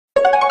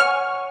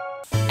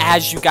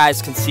as you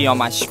guys can see on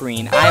my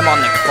screen, I am on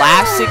the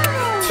classic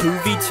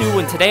 2v2,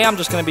 and today I'm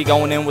just going to be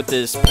going in with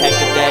this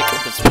P.E.K.K.A deck,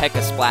 this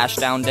P.E.K.K.A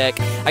splashdown deck.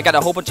 I got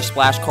a whole bunch of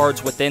splash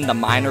cards within the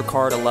minor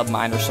card. I love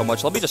minor so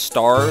much. Let me just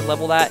star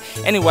level that.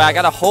 Anyway, I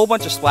got a whole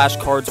bunch of splash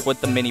cards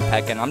with the mini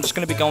P.E.K.K.A, and I'm just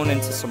going to be going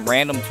into some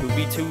random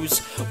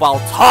 2v2s while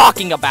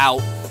talking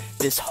about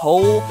this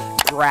whole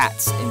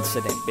Gratz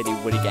incident,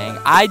 Witty Gang.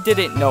 I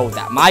didn't know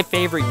that my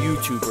favorite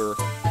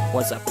YouTuber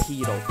was a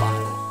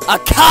pedophile. A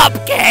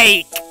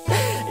cupcake!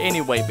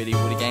 Anyway, Witty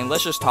Gang,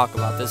 let's just talk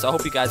about this. I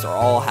hope you guys are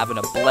all having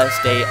a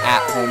blessed day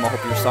at home. I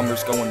hope your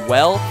summer's going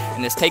well,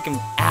 and it's taken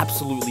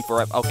absolutely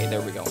forever. Okay,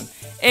 there we go.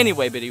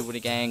 Anyway, Witty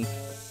Gang.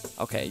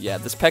 Okay, yeah,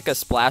 this P.E.K.K.A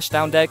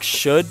splashdown deck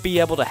should be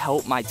able to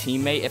help my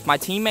teammate. If my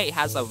teammate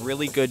has a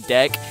really good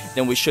deck,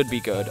 then we should be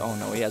good. Oh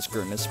no, he has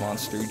Grimace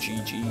Monster.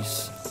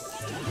 GG's.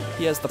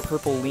 He has the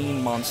purple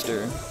lean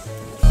monster.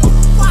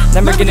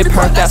 Never getting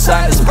perked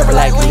outside, it's purple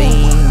like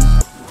lean.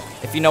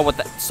 If you know what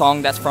that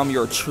song that's from,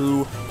 you're a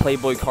true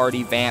Playboy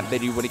Cardi vamp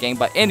video with a game.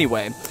 But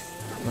anyway,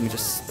 let me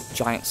just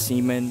giant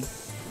seaman.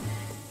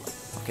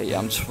 Okay, yeah,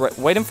 I'm just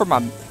waiting for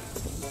my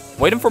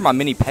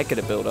mini P.E.K.K.A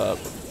to build up.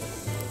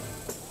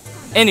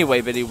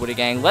 Anyway, video with a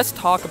gang, let's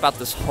talk about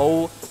this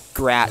whole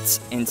Gratz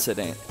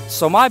incident.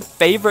 So my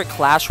favorite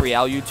Clash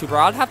Royale YouTuber,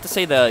 I'd have to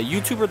say the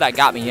YouTuber that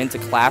got me into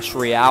Clash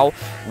Royale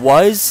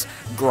was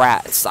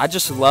Gratz. I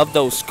just love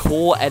those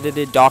cool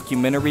edited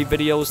documentary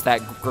videos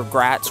that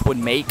Gratz would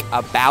make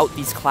about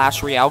these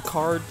Clash Royale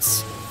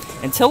cards,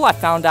 until I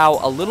found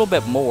out a little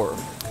bit more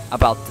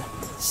about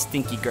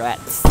Stinky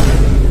Gratz.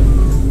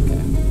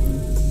 Okay.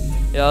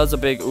 Yeah, that was a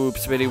big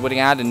oops video.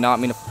 I did not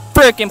mean to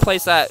freaking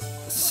place that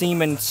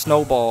semen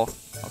snowball.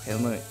 Okay,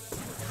 let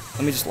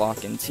me just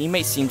lock in.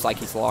 Teammate seems like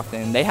he's locked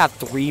in. They have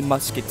 3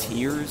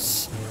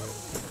 musketeers.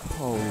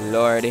 Oh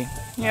lordy.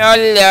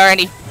 Oh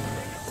lordy.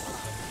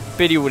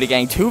 Video with a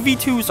gang.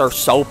 2v2s are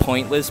so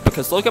pointless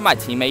because look at my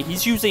teammate.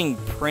 He's using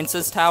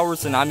princess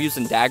towers and I'm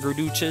using dagger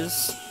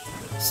douches.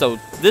 So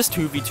this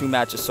 2v2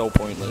 match is so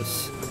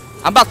pointless.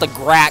 I'm about to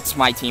Gratz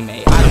my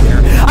teammate. I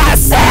don't care. I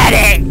said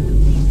it!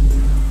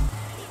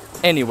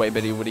 Anyway,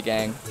 video with a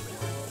gang.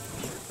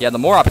 Yeah, the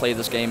more I play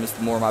this game is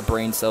the more my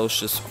brain cells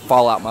just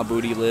fall out my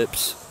booty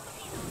lips.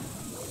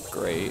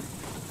 Great.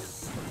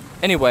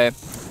 Anyway,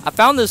 I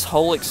found this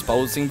whole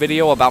exposing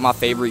video about my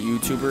favorite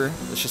YouTuber.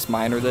 Let's just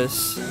minor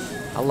this.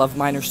 I love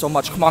minor so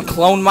much. Come on,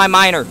 clone my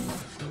minor.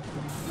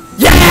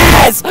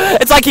 Yes!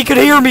 It's like he could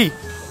hear me.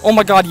 Oh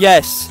my god,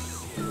 yes.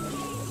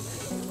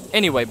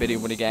 Anyway,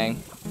 Witty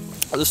Gang.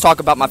 Let's talk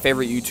about my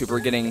favorite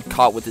YouTuber getting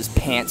caught with his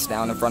pants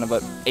down in front of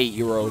an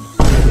 8-year-old.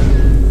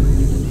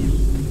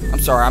 I'm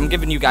sorry, I'm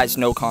giving you guys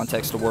no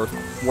context to work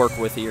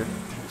with here.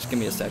 Just give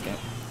me a second.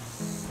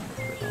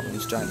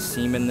 Use giant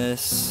seaman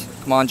this.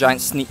 Come on,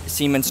 giant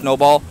seaman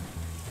snowball.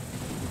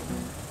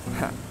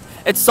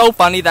 It's so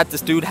funny that this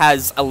dude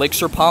has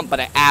elixir pump, but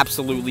it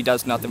absolutely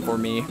does nothing for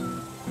me.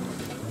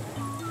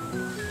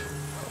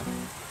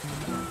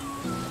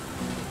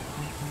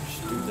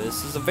 Just do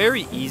this. This is a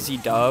very easy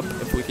dub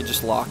if we could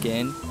just lock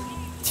in.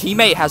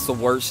 Teammate has the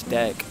worst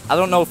deck. I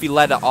don't know if he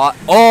let it.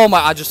 Oh my!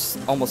 I just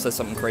almost said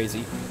something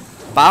crazy.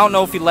 But I don't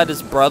know if he let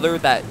his brother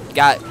that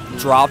got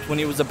dropped when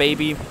he was a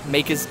baby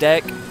make his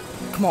deck.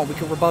 Come on, we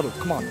can rebuttal.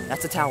 Come on,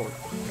 that's a tower.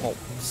 Oh,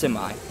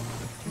 semi.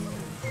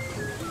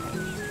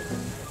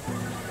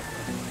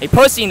 Hey,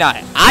 pussy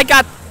nut. I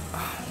got.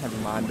 Oh, never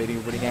mind,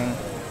 Witty Gang.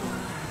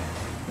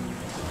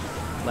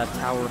 Left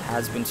tower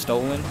has been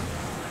stolen.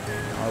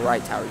 All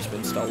right, tower's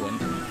been stolen.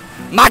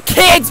 My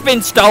kid's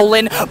been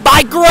stolen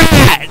by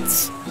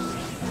Gratz.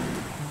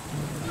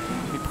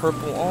 We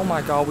purple. Oh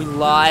my god, we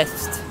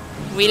lost.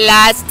 We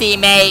lost,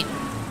 teammate.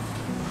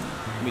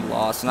 We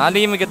lost, and I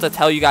didn't even get to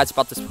tell you guys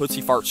about this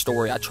pussy fart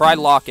story. I tried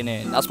locking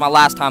in. That's my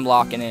last time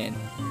locking in.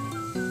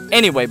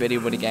 Anyway,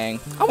 Witty Gang,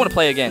 I want to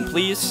play again,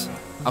 please.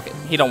 Okay,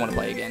 he don't want to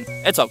play again.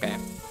 It's okay.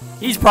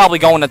 He's probably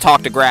going to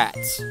talk to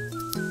Gratz.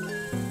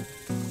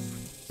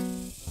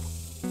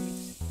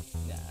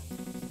 Yeah.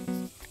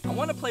 I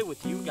want to play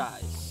with you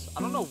guys.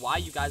 I don't know why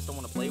you guys don't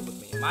want to play with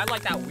me. Am I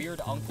like that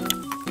weird uncle?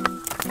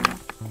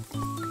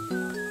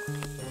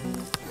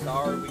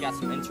 Sorry, we got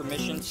some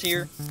intermissions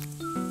here.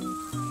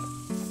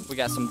 We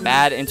got some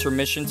bad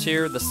intermissions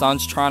here. The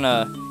sun's trying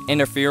to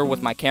interfere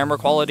with my camera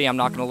quality. I'm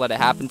not going to let it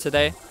happen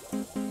today.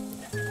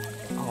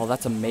 Oh,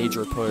 that's a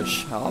major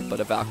push. Oh,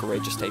 but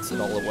Evaporate just takes it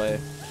all away.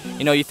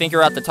 You know, you think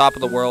you're at the top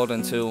of the world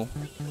until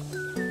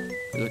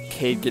the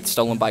kid gets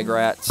stolen by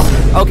Gratz.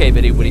 Okay,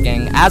 Witty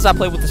Gang. As I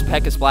play with this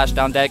P.E.K.K.A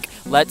splashdown deck,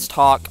 let's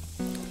talk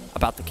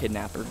about the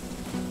kidnapper.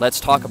 Let's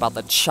talk about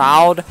the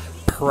child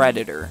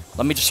predator.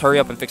 Let me just hurry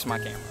up and fix my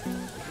camera.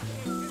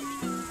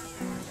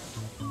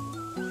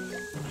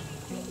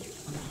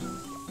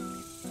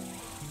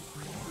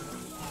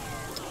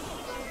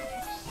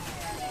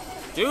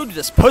 Dude,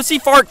 this pussy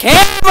fart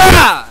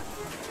camera!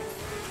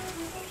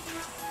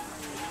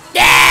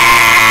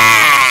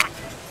 Yeah!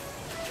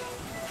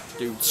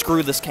 Dude,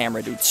 screw this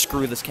camera, dude.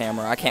 Screw this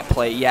camera. I can't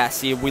play. Yeah,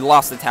 see, we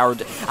lost the tower.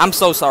 I'm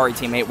so sorry,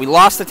 teammate. We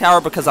lost the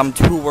tower because I'm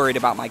too worried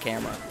about my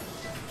camera.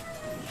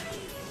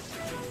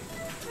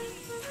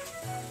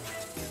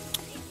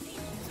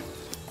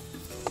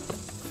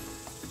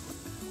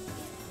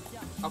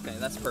 Okay,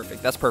 that's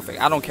perfect. That's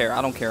perfect. I don't care.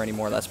 I don't care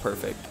anymore. That's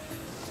perfect.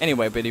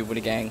 Anyway, Bitty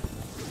Witty Gang.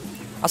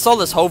 I saw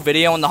this whole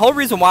video, and the whole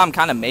reason why I'm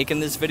kind of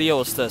making this video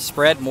is to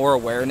spread more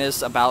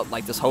awareness about,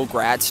 like, this whole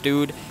Gratz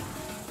dude.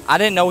 I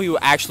didn't know he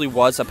actually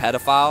was a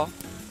pedophile.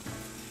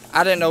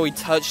 I didn't know he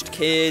touched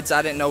kids.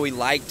 I didn't know he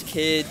liked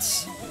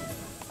kids.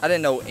 I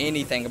didn't know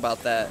anything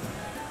about that.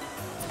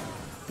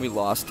 We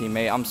lost,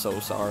 teammate. I'm so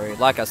sorry.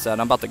 Like I said,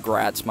 I'm about to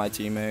Gratz my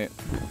teammate.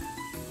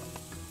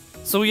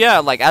 So yeah,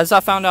 like, as I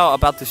found out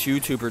about this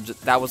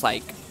YouTuber that was,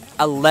 like,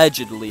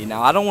 allegedly,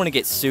 now I don't want to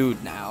get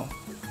sued now,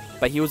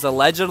 but he was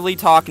allegedly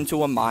talking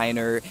to a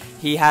minor.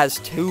 He has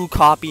 2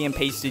 copy and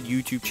pasted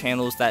YouTube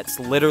channels that's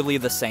literally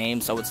the same,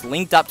 so it's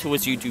linked up to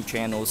his YouTube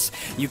channels.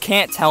 You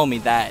can't tell me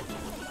that.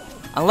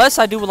 Unless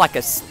I do like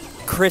a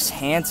Chris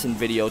Hansen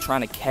video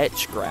trying to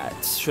catch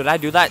Gratz. Should I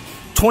do that?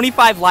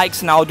 25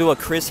 likes and I'll do a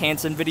Chris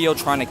Hansen video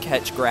trying to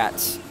catch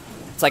Gratz.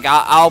 It's like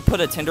I'll put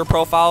a Tinder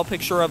profile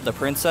picture of the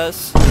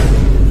princess.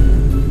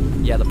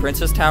 Yeah, the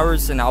Princess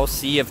Towers, and I'll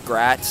see if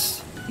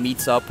Gratz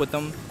meets up with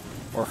them.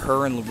 Or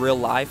her in real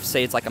life.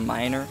 Say it's like a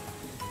minor.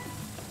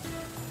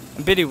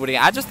 And Bitty Witty,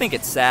 I just think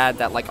it's sad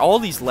that, like, all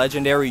these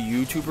legendary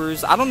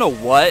YouTubers, I don't know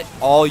what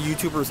all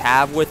YouTubers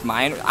have with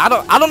minors. I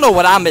don't know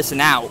what I'm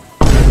missing out.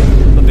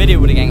 But Bitty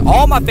Witty Gang,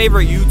 all my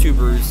favorite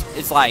YouTubers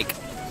is like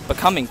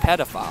becoming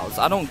pedophiles.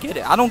 I don't get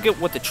it. I don't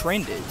get what the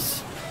trend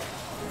is.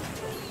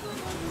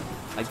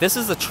 Like, this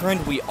is a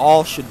trend we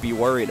all should be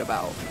worried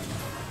about.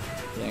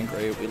 Dang,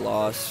 great, we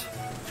lost.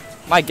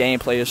 My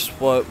gameplay is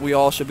what we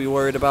all should be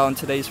worried about in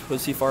today's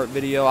pussy fart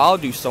video. I'll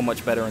do so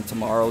much better in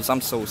tomorrow's.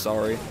 I'm so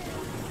sorry.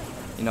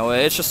 You know,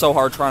 it's just so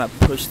hard trying to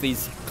push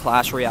these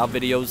Clash Royale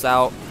videos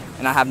out,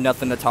 and I have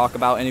nothing to talk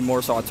about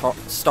anymore, so I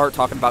start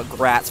talking about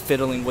Gratz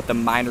fiddling with the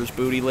minor's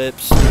booty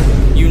lips.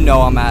 You know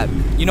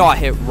I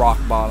hit rock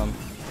bottom.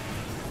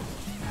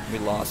 We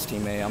lost,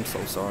 teammate. I'm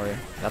so sorry.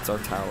 That's our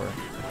tower.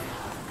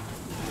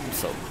 I'm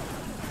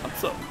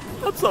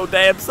so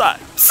damn sorry.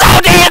 So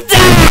damn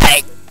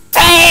sorry!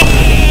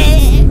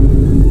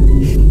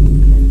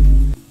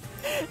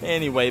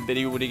 Anyway,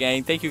 Bitty Witty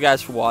Gang, thank you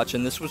guys for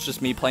watching. This was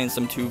just me playing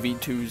some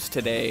 2v2s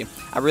today.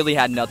 I really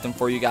had nothing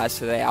for you guys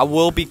today. I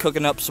will be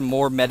cooking up some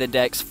more meta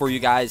decks for you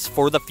guys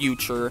for the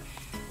future.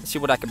 Let's see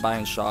what I can buy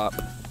in shop.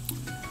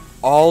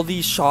 All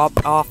these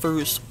shop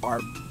offers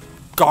are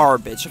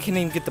garbage. I can't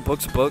even get the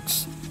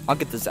books. I'll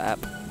get the Zap.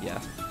 Yeah.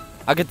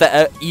 I'll get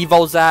the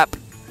Evo Zap.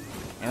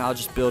 And I'll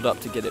just build up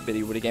to get it,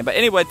 Bitty Witty Gang. But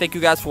anyway, thank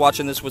you guys for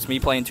watching. This was me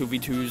playing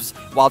 2v2s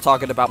while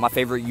talking about my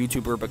favorite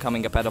YouTuber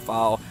becoming a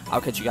pedophile. I'll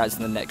catch you guys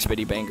in the next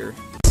Bitty Banger.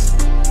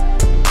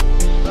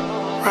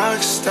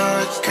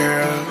 Rockstar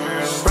girl,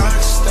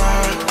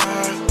 rockstar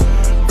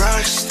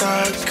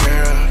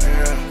girl,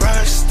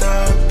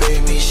 rockstar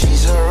baby,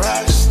 she's a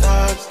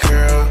rockstar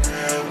girl,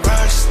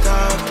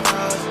 rockstar.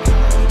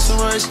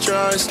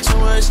 Too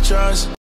much drugs.